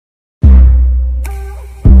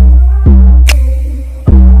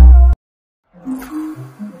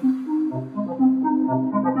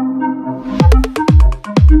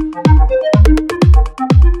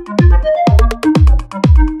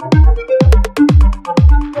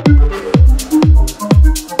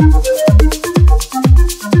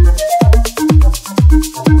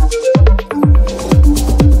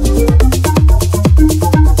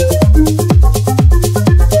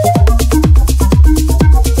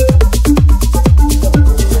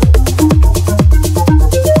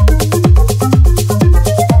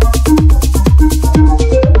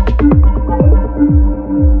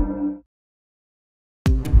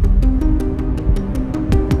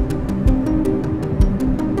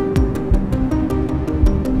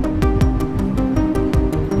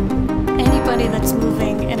That's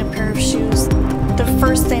moving in a pair of shoes, the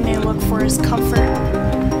first thing they look for is comfort.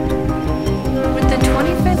 With the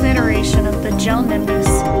 25th iteration of the GEL-NIMBUS,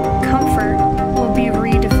 comfort will be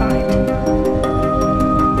redefined.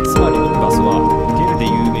 つまりニンバスはゲルで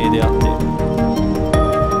有名であって、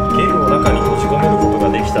ゲルを中に閉じ込めることが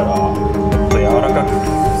できたら、もっと柔らかく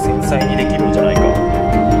繊細にできるんじゃないか。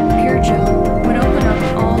Pure gel would open up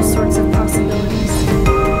all sorts of possibilities.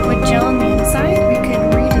 With gel on the inside, we could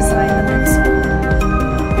redesign the midsole.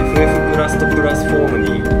プラスとプラスフォーム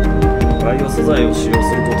にバイオ素材を使用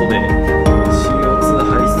することで CO2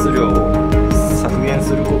 排出量を削減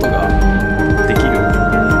することができる。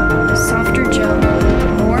 Softer gel,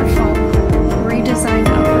 more foam, redesigned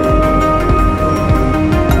upward.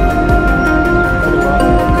 これは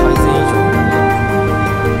改善以上。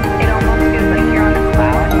 It almost feels like you're on a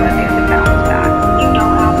cloud, but there's a bounce back. You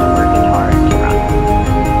don't have to work as hard to run.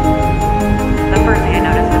 The first thing I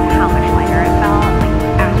noticed was how much lighter it felt.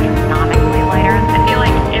 Astronomically lighter. I feel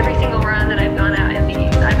like every single run that I've gone out in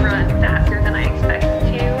these, I've run faster than I expected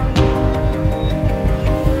to.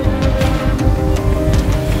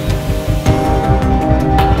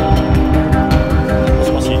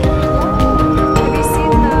 Have you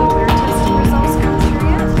seen the wear testing results come through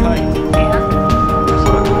yet? はい。 And? おそ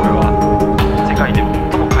らくこれは世界で最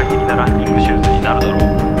も快適なランニングシューズになるだろう。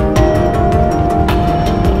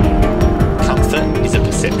 Comfort is a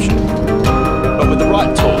perception, but with the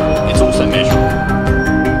right tool, it's also measurable.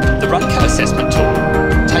 The RunCo assessment tool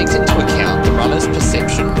takes into account the runner's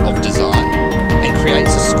perception of design and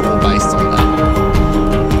creates a score based on that.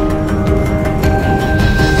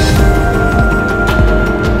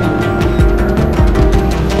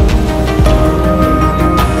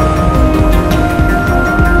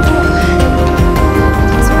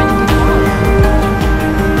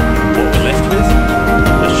 What we're left with?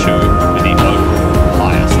 The shoe with the overall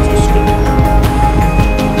highest score.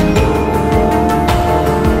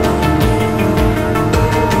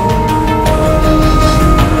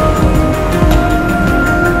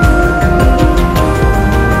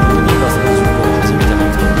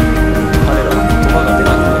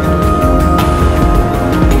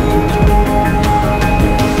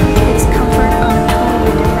 It's comfort on a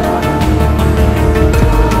totally different level.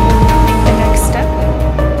 The next step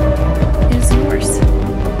is yours.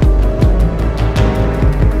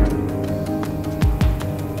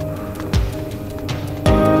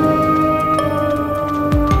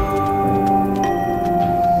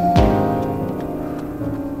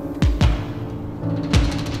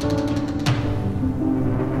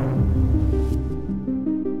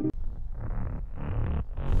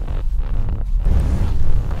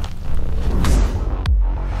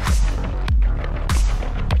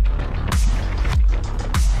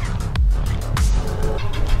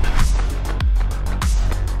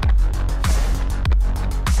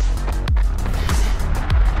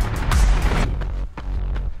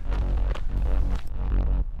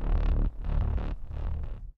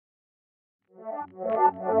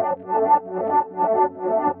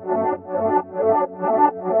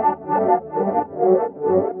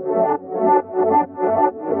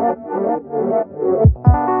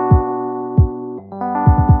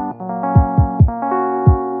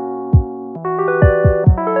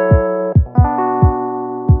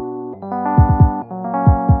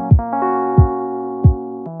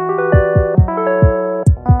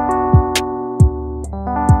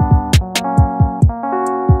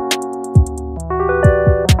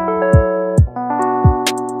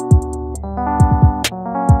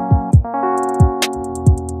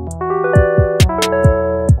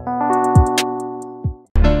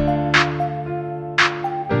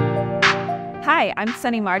 Hi, I'm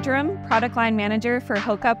Sunny Marjoram, Product Line Manager for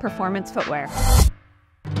HOKA Performance Footwear.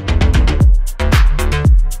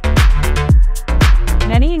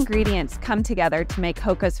 Many ingredients come together to make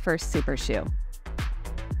HOKA's first super shoe.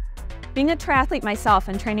 Being a triathlete myself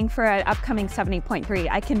and training for an upcoming 70.3,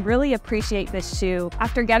 I can really appreciate this shoe.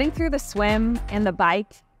 After getting through the swim and the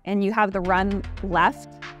bike and you have the run left,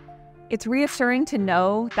 it's reassuring to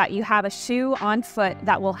know that you have a shoe on foot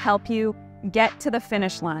that will help you get to the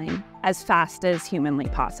finish line as fast as humanly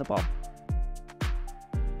possible.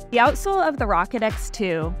 The outsole of the Rocket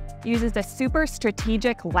X2 uses a super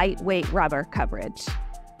strategic lightweight rubber coverage.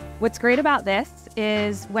 What's great about this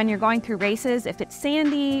is when you're going through races, if it's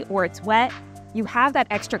sandy or it's wet, you have that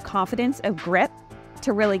extra confidence of grip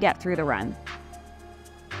to really get through the run.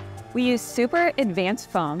 We use super advanced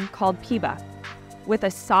foam called fibre with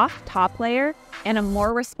a soft top layer and a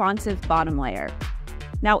more responsive bottom layer.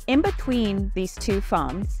 Now, in between these two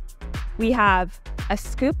foams, we have a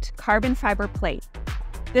scooped carbon fiber plate.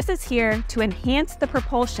 This is here to enhance the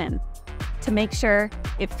propulsion to make sure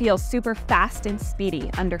it feels super fast and speedy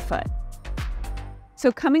underfoot.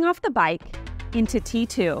 So coming off the bike into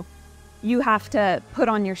T2, you have to put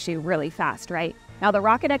on your shoe really fast, right? Now the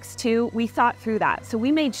Rocket X2, we thought through that. So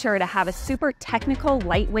we made sure to have a super technical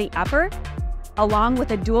lightweight upper along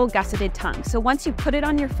with a dual gusseted tongue. So once you put it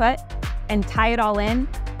on your foot and tie it all in,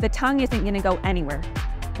 the tongue isn't gonna go anywhere.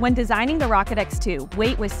 When designing the Rocket X2,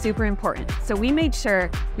 weight was super important. So we made sure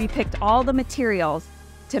we picked all the materials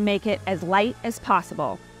to make it as light as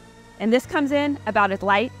possible. And this comes in about as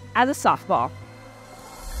light as a softball.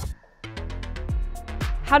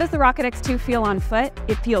 How does the Rocket X2 feel on foot?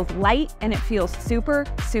 It feels light and it feels super,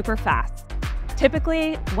 super fast.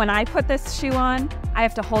 Typically, when I put this shoe on, I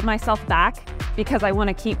have to hold myself back because I want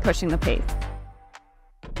to keep pushing the pace.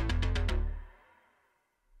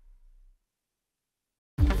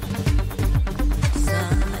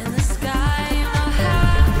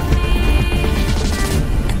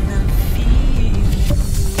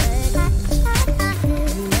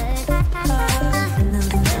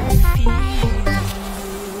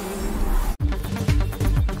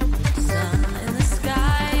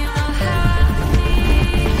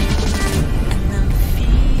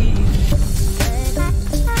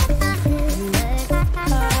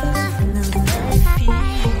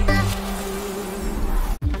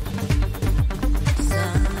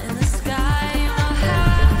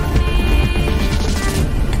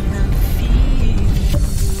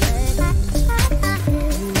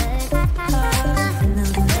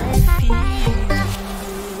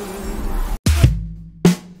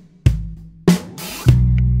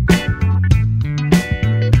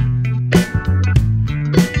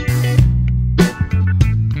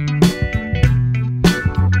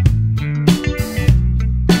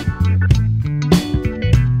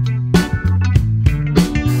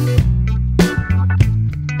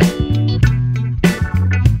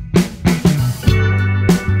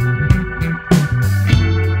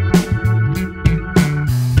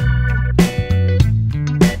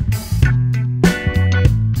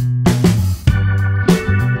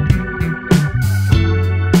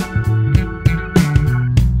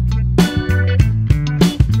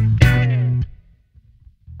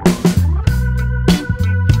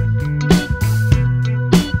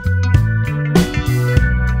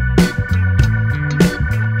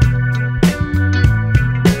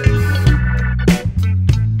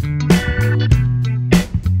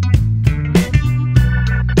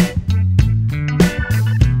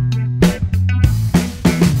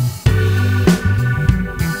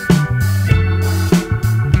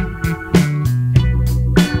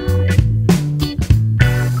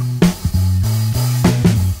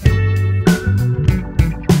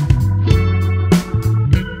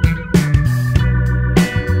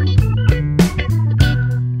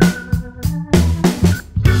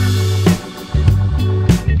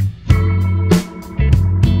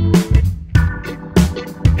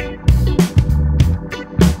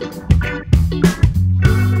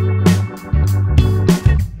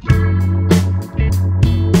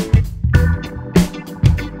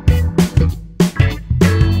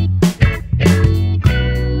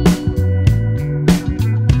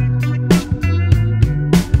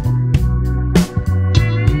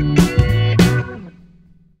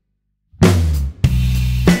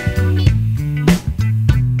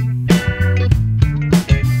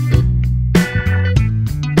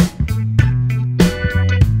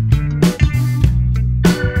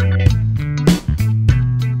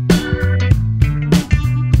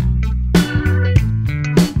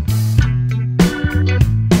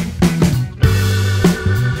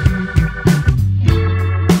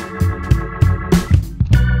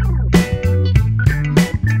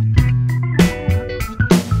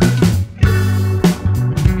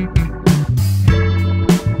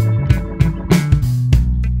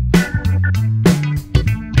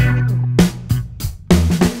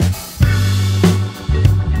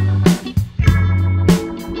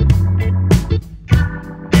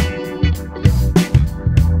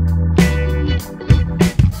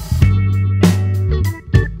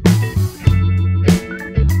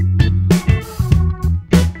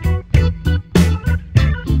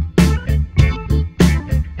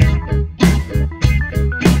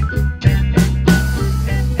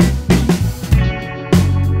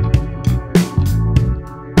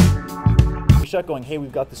 stuck going, hey,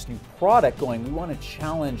 we've got this new product going, we want to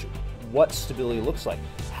challenge what stability looks like.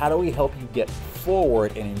 How do we help you get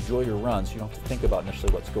forward and enjoy your runs? You don't have to think about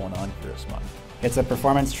initially what's going on here this month. It's a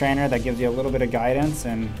performance trainer that gives you a little bit of guidance,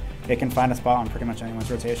 and it can find a spot on pretty much anyone's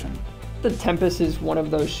rotation. The Tempest is one of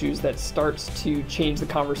those shoes that starts to change the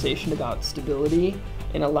conversation about stability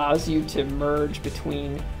and allows you to merge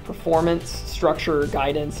between performance, structure,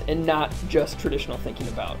 guidance, and not just traditional thinking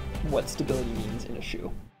about what stability means in a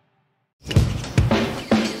shoe.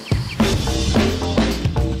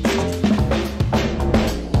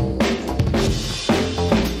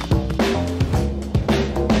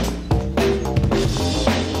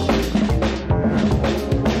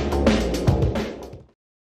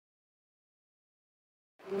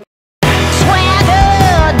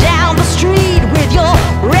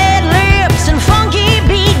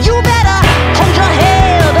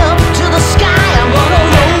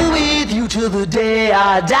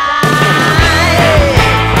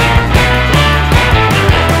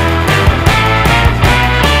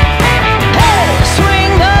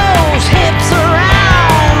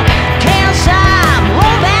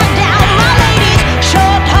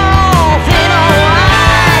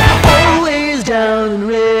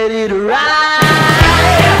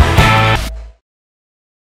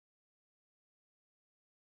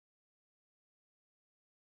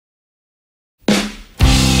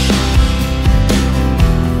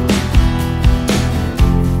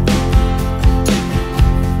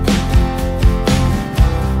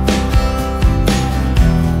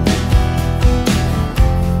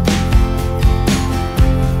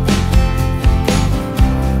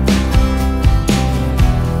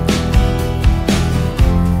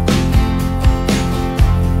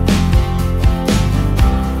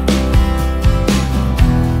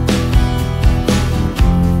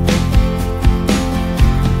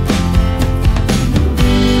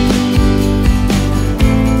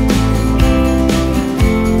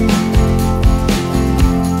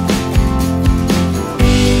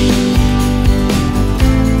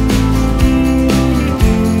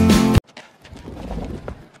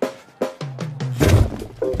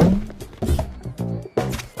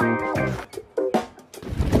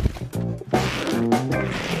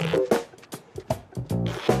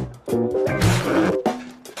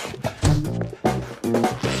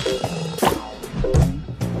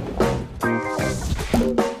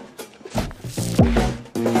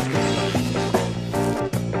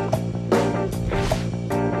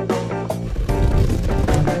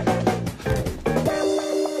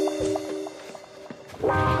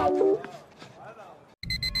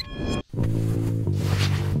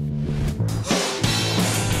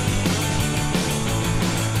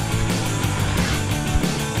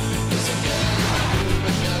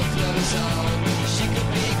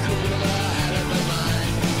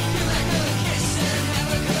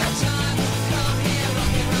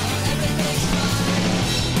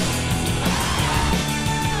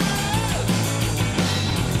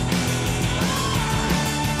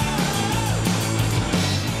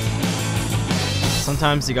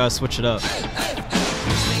 Sometimes you gotta switch it up.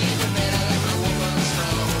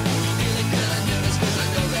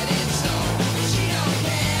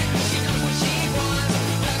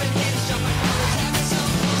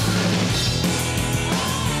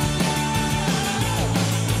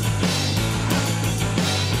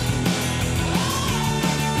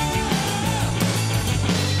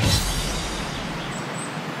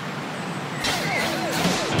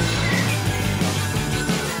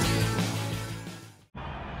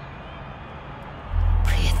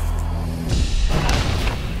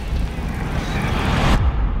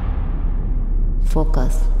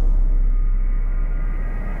 Focus.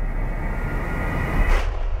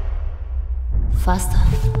 Faster.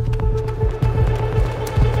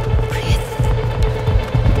 Breathe.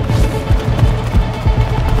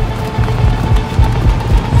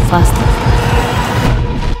 Faster.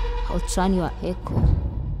 Outrun your echo.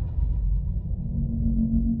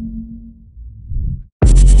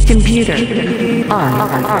 Computer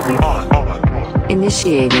on.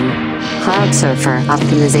 Initiating Cloud Surfer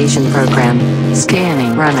Optimization Program.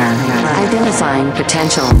 Scanning runner. Identifying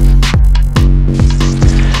potential.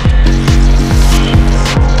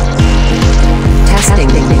 Testing.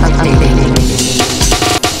 Updating.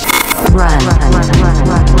 Run.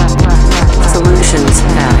 Solutions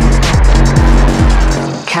found.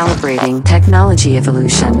 Calibrating technology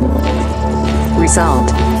evolution. Result.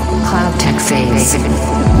 Cloud tech phase.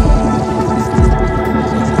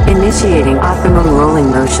 Initiating optimum rolling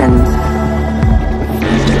motion.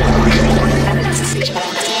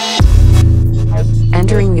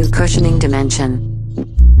 Entering new cushioning dimension.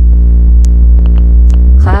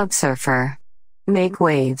 Cloud Surfer. Make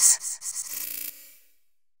waves.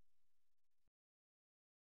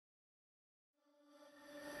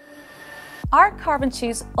 Are carbon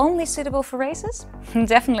shoes only suitable for races?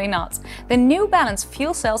 Definitely not. The New Balance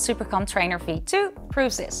Fuel Cell Supercomp Trainer V2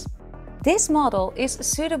 proves this. This model is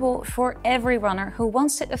suitable for every runner who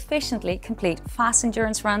wants to efficiently complete fast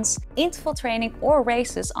endurance runs, interval training or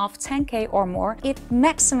races of 10K or more in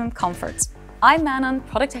maximum comfort. I'm Manon,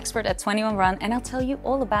 product expert at 21 Run, and I'll tell you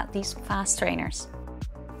all about these fast trainers.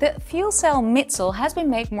 The fuel cell midsole has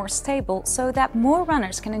been made more stable so that more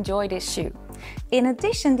runners can enjoy this shoe. In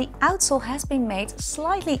addition, the outsole has been made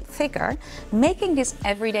slightly thicker, making this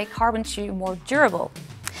everyday carbon shoe more durable.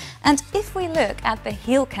 And if we look at the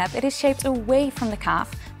heel cap, it is shaped away from the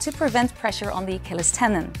calf to prevent pressure on the Achilles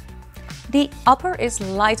tendon. The upper is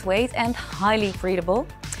lightweight and highly breathable,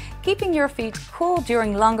 keeping your feet cool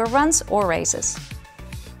during longer runs or races.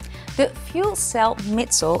 The fuel cell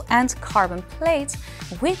midsole and carbon plate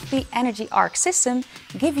with the Energy Arc system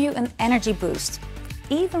give you an energy boost,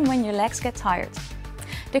 even when your legs get tired.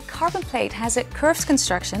 The carbon plate has a curved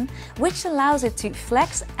construction which allows it to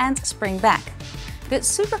flex and spring back. The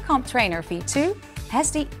Supercomp Trainer V2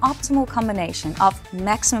 has the optimal combination of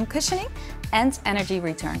maximum cushioning and energy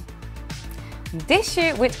return. This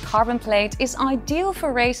shoe with carbon plate is ideal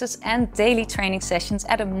for races and daily training sessions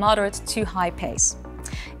at a moderate to high pace.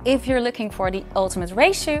 If you're looking for the ultimate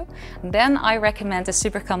race shoe, then I recommend the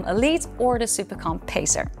Supercomp Elite or the Supercomp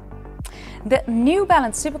Pacer. The New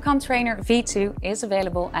Balance Supercomp Trainer V2 is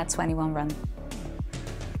available at 21 Run.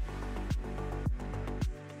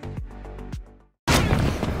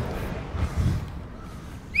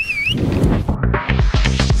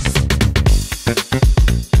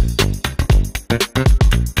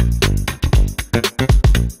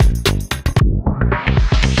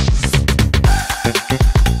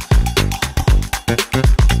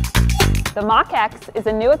 The Mach X is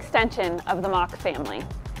a new extension of the Mach family.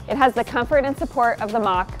 It has the comfort and support of the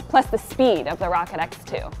Mach, plus the speed of the Rocket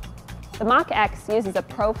X2. The Mach X uses a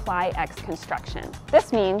ProFly X construction.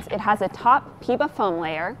 This means it has a top PIBA foam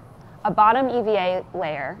layer, a bottom EVA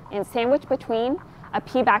layer, and sandwiched between a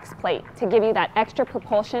P-Bax plate to give you that extra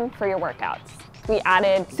propulsion for your workouts. We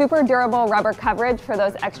added super durable rubber coverage for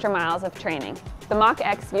those extra miles of training. The Mach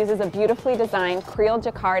X uses a beautifully designed Creole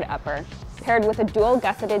Jacquard upper paired with a dual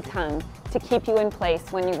gusseted tongue to keep you in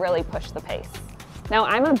place when you really push the pace. Now,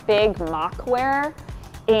 I'm a big Mach wearer,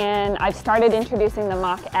 and I've started introducing the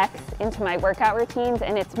Mach X into my workout routines,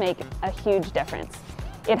 and it's made a huge difference.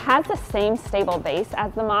 It has the same stable base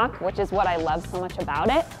as the Mach, which is what I love so much about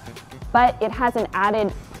it, but it has an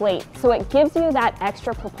added plate, so it gives you that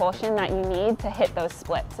extra propulsion that you need to hit those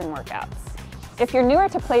splits in workouts. If you're newer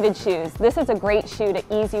to plated shoes, this is a great shoe to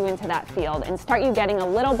ease you into that field and start you getting a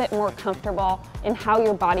little bit more comfortable in how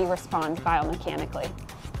your body responds biomechanically.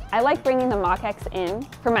 I like bringing the Mach X in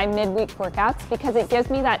for my midweek workouts because it gives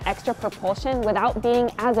me that extra propulsion without being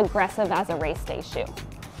as aggressive as a race day shoe.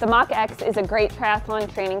 The Mach X is a great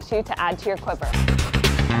triathlon training shoe to add to your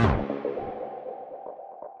quiver.